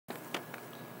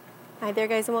Hi there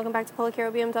guys, and welcome back to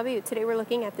Policaro BMW. Today we're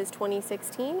looking at this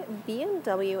 2016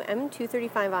 BMW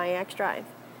M235i Xdrive.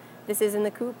 This is in the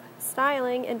coupe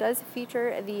styling and does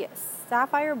feature the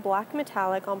Sapphire black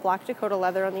metallic on black Dakota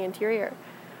leather on the interior.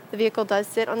 The vehicle does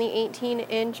sit on the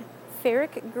 18-inch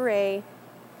ferric gray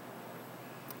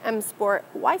M Sport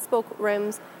Y-spoke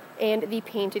rims and the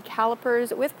painted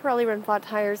calipers with Pirelli rim flat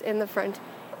tires in the front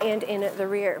and in the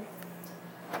rear.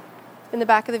 In the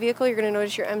back of the vehicle, you're going to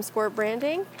notice your M Sport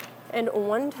branding and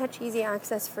one-touch easy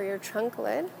access for your trunk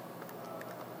lid.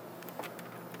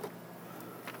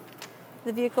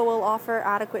 The vehicle will offer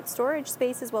adequate storage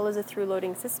space as well as a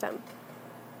through-loading system.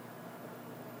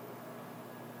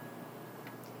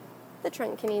 The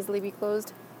trunk can easily be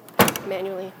closed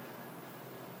manually.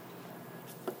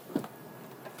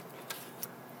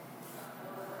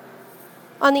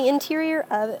 On the interior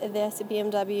of this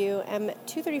BMW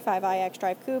M235i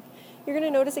Xdrive Coupe, you're going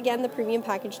to notice again the premium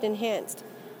packaged enhanced.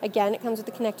 Again, it comes with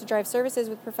the ConnectedDrive services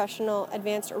with professional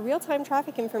advanced real-time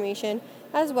traffic information,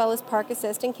 as well as park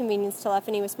assist and convenience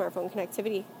telephony with smartphone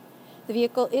connectivity. The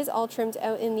vehicle is all trimmed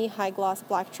out in the high-gloss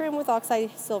black trim with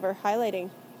Oxide silver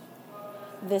highlighting.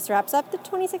 This wraps up the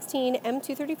 2016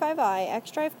 M235i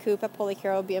Xdrive Coupe at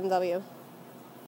Policaro BMW.